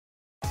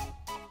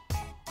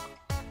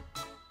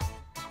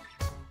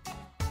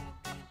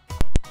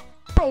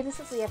Hi,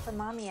 this is Leah from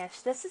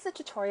Mommyish. This is a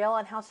tutorial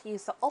on how to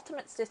use the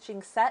Ultimate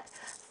Stitching set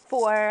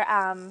for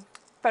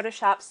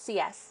Photoshop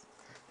CS.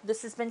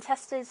 This has been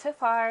tested so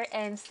far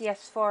in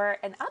CS4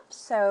 and up,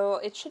 so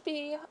it should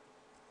be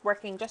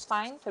working just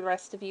fine for the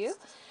rest of you.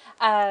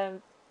 And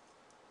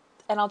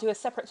I'll do a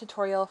separate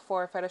tutorial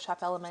for Photoshop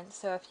Elements,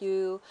 so if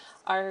you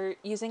are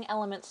using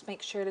Elements,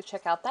 make sure to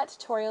check out that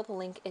tutorial. The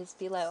link is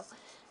below.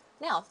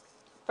 Now,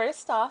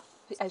 first off,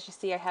 as you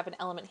see, I have an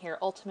element here,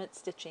 Ultimate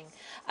Stitching.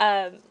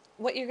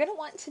 What you're going to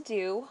want to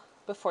do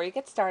before you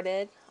get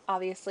started,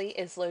 obviously,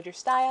 is load your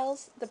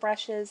styles, the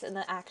brushes, and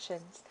the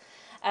actions.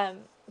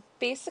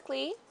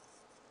 Basically,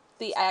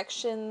 the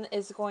action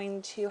is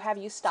going to have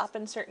you stop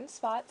in certain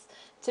spots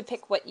to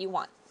pick what you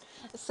want.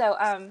 So,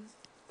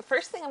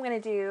 first thing I'm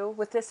going to do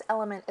with this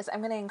element is I'm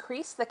going to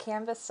increase the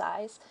canvas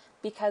size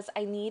because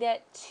I need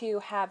it to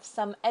have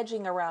some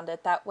edging around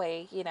it. That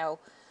way, you know,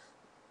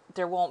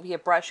 there won't be a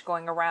brush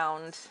going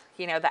around,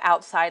 you know, the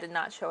outside and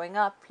not showing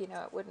up. You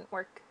know, it wouldn't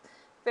work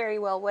very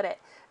well, would it?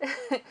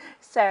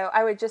 So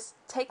I would just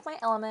take my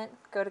element,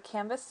 go to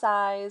canvas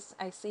size.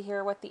 I see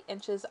here what the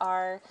inches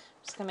are.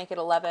 I'm just gonna make it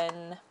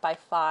 11 by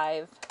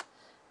 5.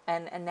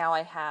 And now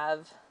I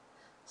have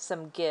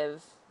some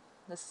give.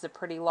 This is a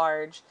pretty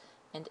large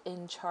and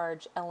in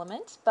charge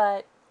element,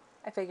 but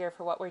I figure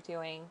for what we're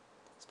doing,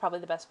 it's probably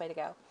the best way to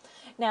go.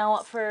 Now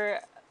for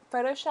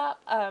Photoshop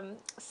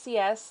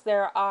CS,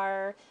 there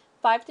are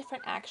 5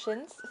 different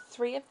actions.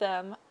 3 of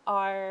them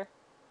are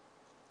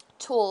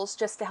tools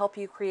just to help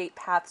you create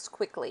paths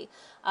quickly.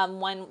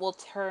 One will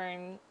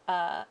turn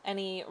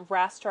any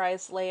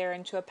rasterized layer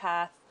into a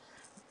path.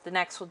 The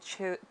next will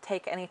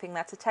take anything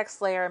that's a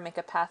text layer and make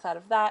a path out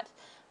of that.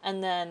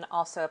 And then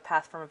also a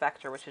path from a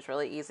vector, which is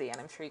really easy. And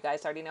I'm sure you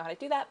guys already know how to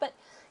do that. But,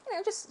 you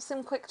know, just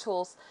some quick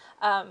tools.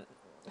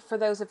 For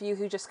those of you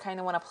who just kind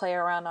of want to play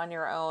around on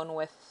your own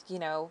with, you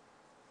know,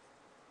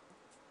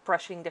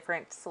 brushing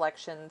different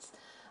selections.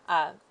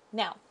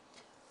 Now,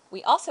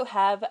 we also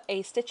have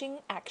a stitching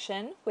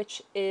action,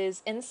 which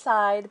is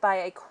inside by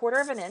 1/4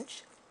 of an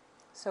inch.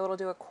 So it'll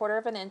do 1/4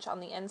 of an inch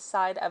on the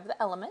inside of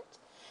the element.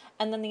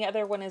 And then the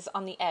other one is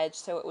on the edge,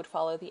 so it would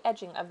follow the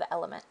edging of the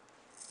element.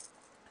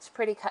 It's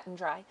pretty cut and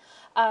dry.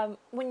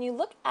 When you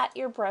look at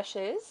your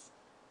brushes,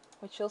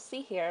 which you'll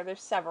see here,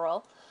 there's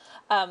several.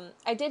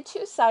 I did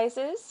 2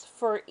 sizes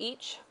for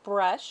each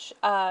brush,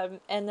 and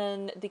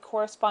then the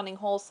corresponding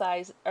hole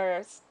size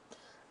or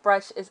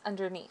brush is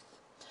underneath.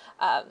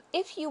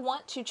 If you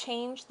want to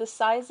change the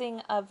sizing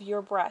of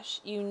your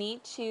brush, you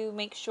need to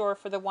make sure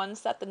for the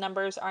ones that the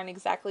numbers aren't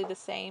exactly the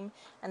same,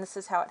 and this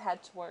is how it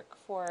had to work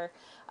for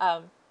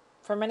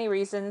many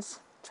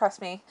reasons.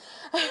 Trust me,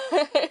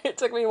 it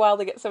took me a while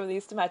to get some of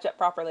these to match up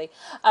properly.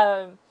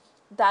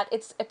 That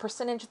it's a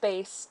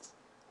percentage-based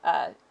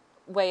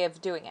way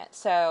of doing it.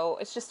 So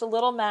it's just a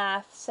little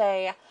math.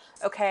 Say,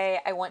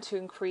 okay, I want to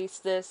increase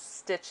this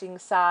stitching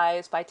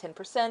size by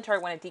 10%, or I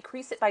want to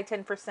decrease it by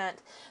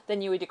 10%,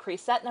 then you would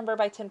decrease that number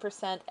by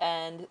 10%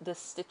 and the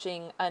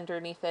stitching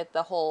underneath it,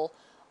 the hole,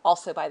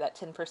 also by that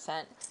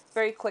 10%.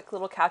 Very quick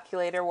little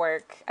calculator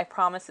work. I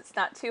promise it's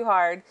not too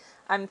hard.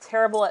 I'm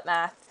terrible at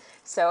math,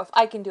 so if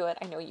I can do it,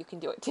 I know you can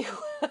do it too.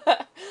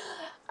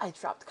 I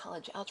dropped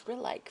college algebra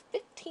like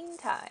 15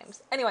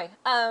 times. Anyway,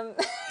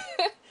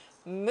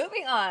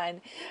 moving on,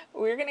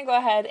 we're going to go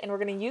ahead and we're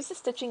going to use the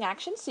stitching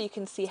action so you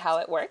can see how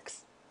it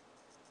works.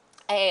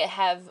 I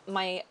have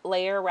my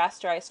layer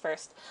rasterized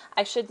first.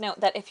 I should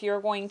note that if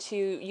you're going to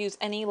use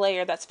any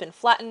layer that's been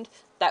flattened,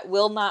 that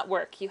will not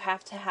work. You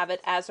have to have it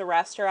as a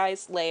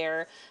rasterized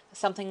layer,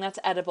 something that's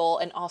edible,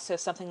 and also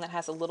something that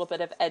has a little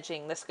bit of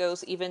edging. This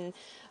goes even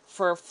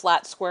for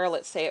flat square.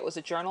 Let's say it was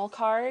a journal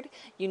card.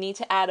 You need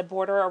to add a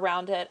border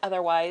around it.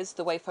 Otherwise,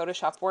 the way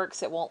Photoshop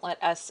works, it won't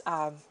let us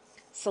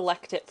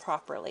select it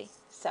properly.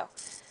 So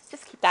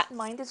just keep that in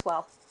mind as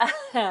well.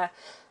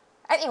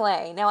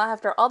 Anyway, now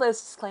after all those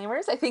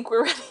disclaimers, I think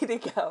we're ready to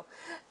go.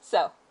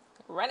 So,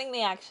 running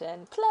the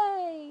action,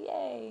 play,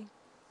 yay.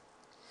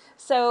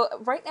 So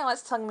right now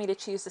it's telling me to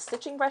choose the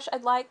stitching brush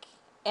I'd like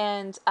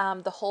and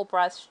the whole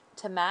brush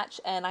to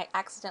match, and I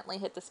accidentally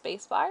hit the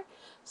space bar.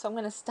 So I'm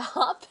going to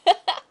stop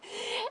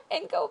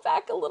and go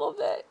back a little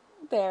bit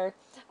there.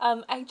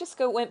 I just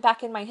went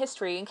back in my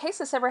history. In case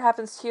this ever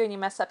happens to you and you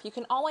mess up, you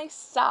can always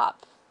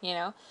stop, you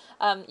know.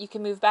 You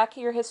can move back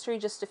in your history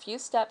just a few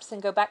steps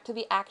and go back to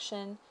the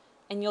action,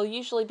 and you'll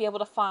usually be able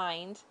to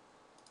find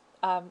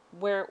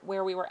where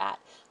we were at.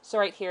 So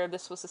right here,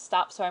 this was a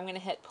stop, so I'm going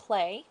to hit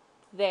play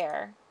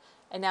there,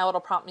 and now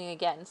it'll prompt me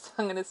again. So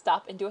I'm going to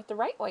stop and do it the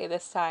right way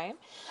this time.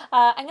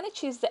 I'm going to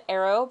choose the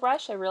arrow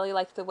brush. I really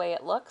like the way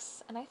it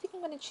looks, and I think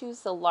I'm going to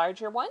choose the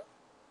larger one.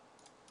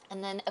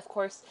 And then, of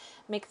course,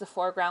 make the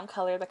foreground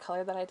color the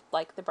color that I'd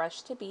like the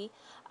brush to be.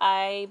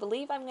 I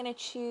believe I'm going to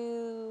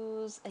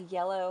choose a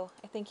yellow.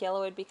 I think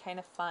yellow would be kind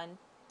of fun.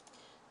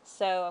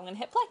 So I'm going to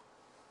hit play.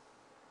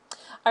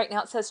 All right,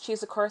 now it says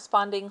choose a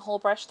corresponding hole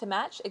brush to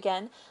match.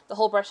 Again, the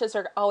hole brushes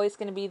are always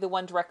going to be the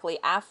one directly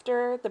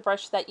after the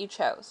brush that you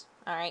chose.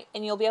 All right,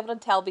 and you'll be able to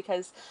tell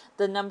because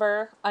the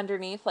number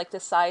underneath, like the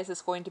size,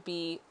 is going to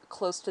be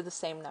close to the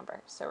same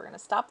number. So we're going to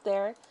stop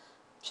there,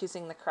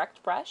 choosing the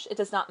correct brush. It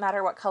does not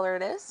matter what color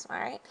it is, all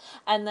right?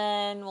 And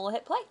then we'll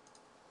hit play.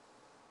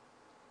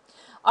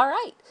 All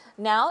right,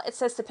 now it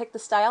says to pick the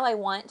style I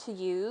want to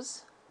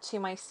use to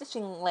my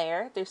stitching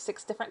layer. There's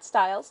 6 different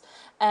styles,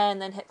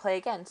 and then hit play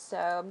again. So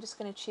I'm just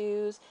going to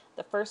choose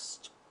the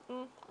first,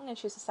 I'm going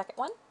to choose the second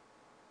one.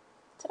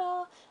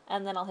 Ta-da!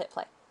 And then I'll hit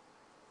play.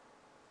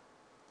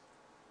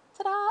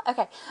 Ta-da!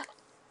 Okay.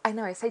 I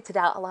know I say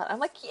ta-da a lot. I'm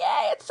like,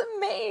 yay, it's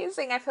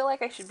amazing. I feel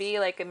like I should be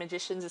like a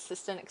magician's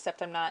assistant,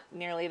 except I'm not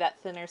nearly that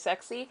thin or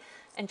sexy,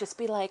 and just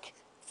be like,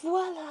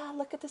 voila,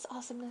 look at this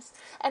awesomeness.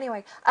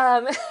 Anyway,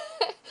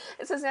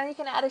 it says now you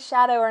can add a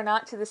shadow or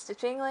not to the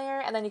stitching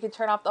layer, and then you can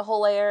turn off the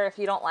whole layer if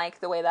you don't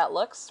like the way that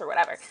looks or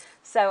whatever.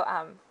 So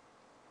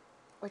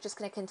we're just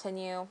going to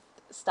continue,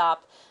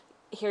 stop.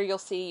 Here you'll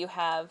see you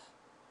have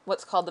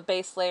what's called the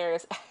base layer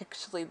is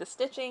actually the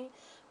stitching.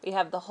 We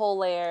have the whole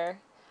layer,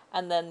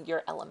 and then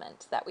your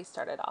element that we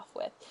started off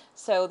with.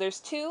 So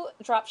there's 2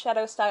 drop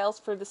shadow styles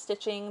for the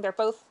stitching. They're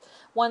both,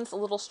 one's a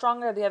little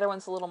stronger, the other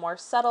one's a little more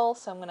subtle.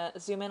 So I'm going to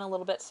zoom in a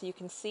little bit so you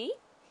can see.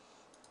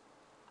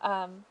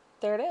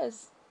 There it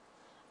is.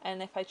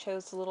 And if I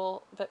chose a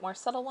little bit more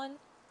subtle one,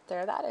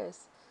 there that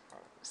is.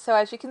 So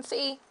as you can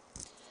see,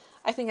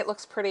 I think it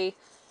looks pretty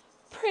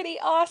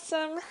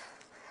awesome.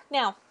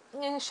 Now, I'm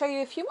going to show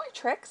you a few more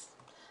tricks.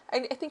 I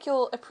think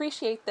you'll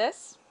appreciate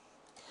this.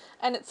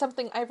 And it's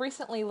something I've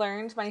recently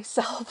learned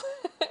myself.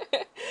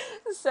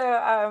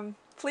 So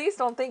please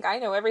don't think I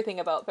know everything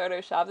about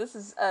Photoshop. This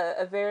is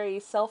a very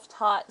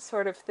self-taught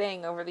sort of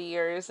thing over the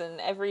years, and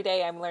every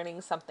day I'm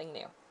learning something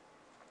new.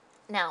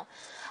 Now,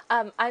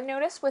 I've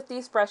noticed with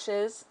these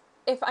brushes,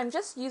 if I'm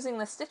just using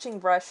the stitching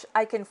brush,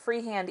 I can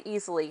freehand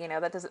easily, you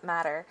know, that doesn't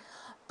matter.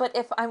 But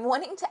if I'm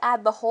wanting to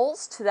add the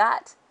holes to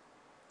that,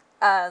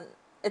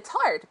 it's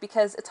hard,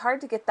 because it's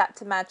hard to get that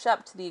to match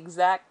up to the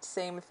exact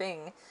same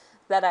thing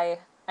that I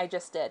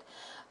just did.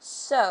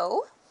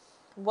 So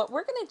what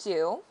we're going to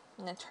do,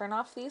 I'm going to turn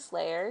off these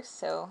layers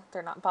so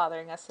they're not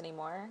bothering us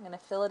anymore. I'm going to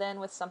fill it in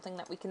with something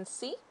that we can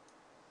see.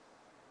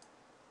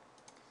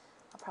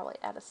 I'll probably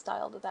add a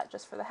style to that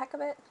just for the heck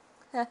of it.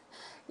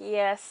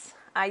 Yes,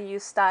 I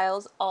use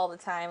styles all the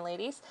time,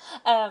 ladies.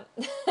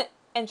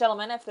 And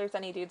gentlemen, if there's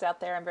any dudes out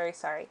there, I'm very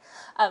sorry.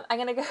 I'm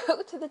going to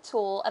go to the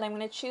tool, and I'm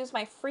going to choose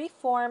my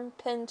freeform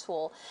pen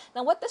tool.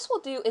 Now what this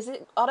will do is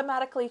it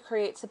automatically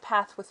creates a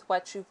path with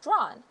what you've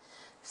drawn.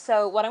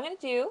 So what I'm going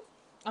to do,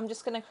 I'm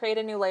just going to create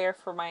a new layer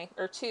for my,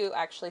 or 2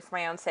 actually for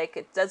my own sake.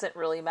 It doesn't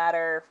really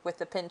matter with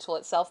the pen tool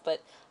itself,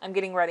 but I'm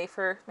getting ready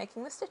for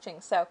making the stitching.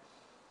 So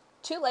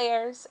 2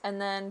 layers, and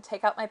then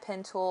take out my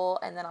pen tool,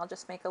 and then I'll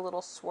just make a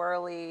little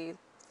swirly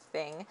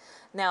thing.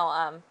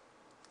 Now,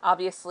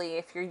 obviously,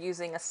 if you're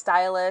using a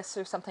stylus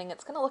or something,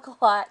 it's going to look a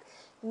lot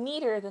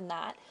neater than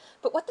that.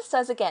 But what this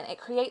does, again, it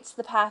creates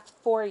the path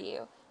for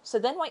you. So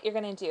then what you're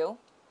going to do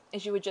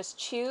is you would just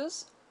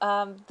choose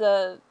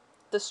the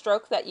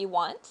stroke that you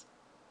want.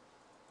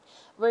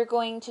 We're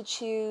going to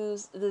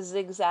choose the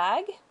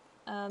zigzag,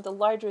 the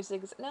larger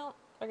zigzag. No,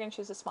 we're going to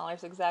choose a smaller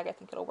zigzag. I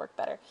think it'll work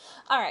better.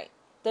 All right,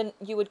 then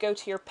you would go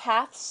to your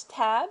Paths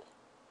tab.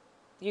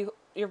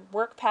 Your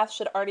work path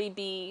should already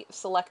be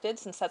selected,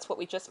 since that's what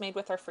we just made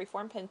with our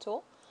freeform pen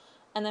tool.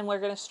 And then we're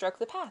going to stroke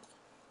the path.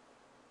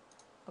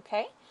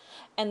 Okay?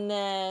 And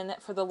then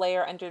for the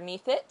layer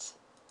underneath it,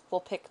 we'll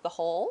pick the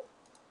whole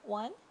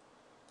one.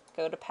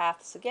 Go to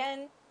Paths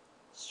again,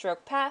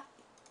 stroke path.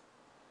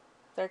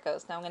 There it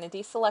goes. Now I'm going to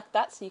deselect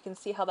that so you can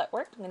see how that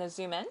worked. I'm going to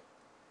zoom in.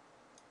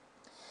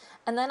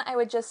 And then I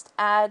would just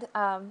add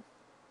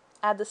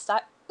the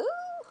style.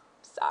 Ooh,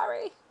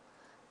 sorry.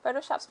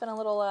 Photoshop's been a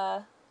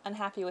little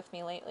unhappy with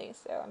me lately,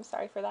 so I'm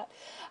sorry for that.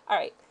 All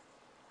right.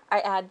 I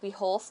add the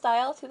whole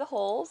style to the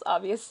holes,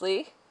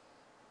 obviously.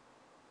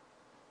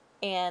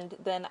 And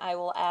then I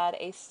will add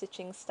a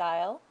stitching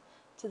style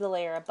to the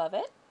layer above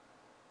it.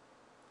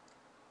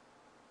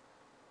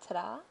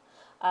 Ta-da.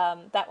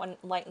 That one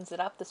lightens it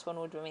up. This one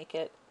would make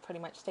it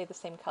pretty much stay the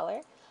same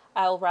color.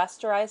 I'll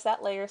rasterize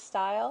that layer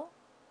style,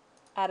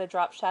 add a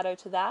drop shadow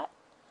to that,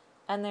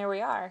 and there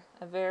we are.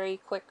 A very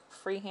quick,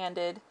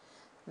 free-handed,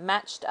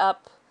 matched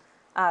up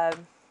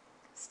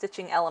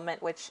stitching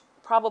element, which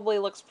probably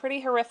looks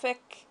pretty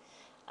horrific.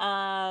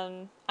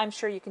 I'm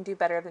sure you can do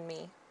better than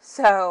me.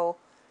 So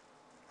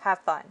have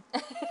fun.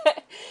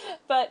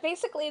 But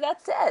basically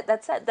that's it.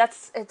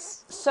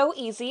 It's so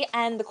easy.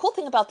 And the cool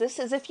thing about this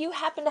is if you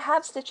happen to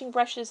have stitching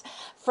brushes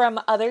from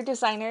other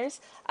designers,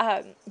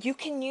 you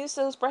can use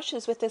those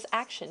brushes with this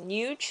action.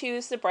 You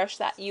choose the brush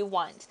that you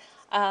want,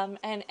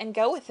 and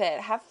go with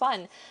it. Have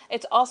fun.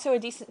 It's also a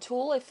decent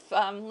tool if,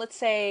 let's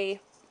say,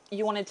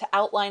 you wanted to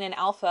outline an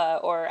alpha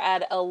or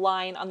add a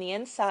line on the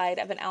inside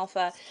of an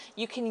alpha.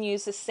 You can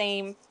use the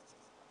same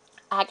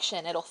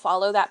action. It'll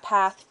follow that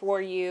path for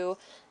you.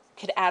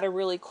 Could add a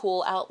really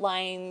cool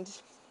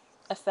outlined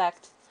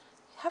effect.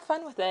 have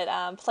fun with it.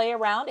 Play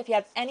around. If you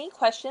have any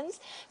questions,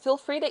 feel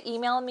free to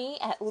email me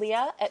at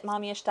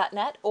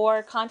leah@mommyish.net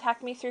or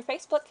contact me through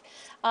Facebook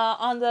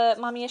on the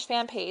Mommyish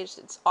fan page.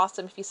 It's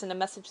awesome if you send a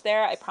message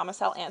there. I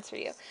promise I'll answer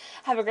you.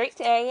 Have a great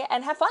day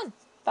and have fun.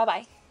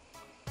 Bye-bye.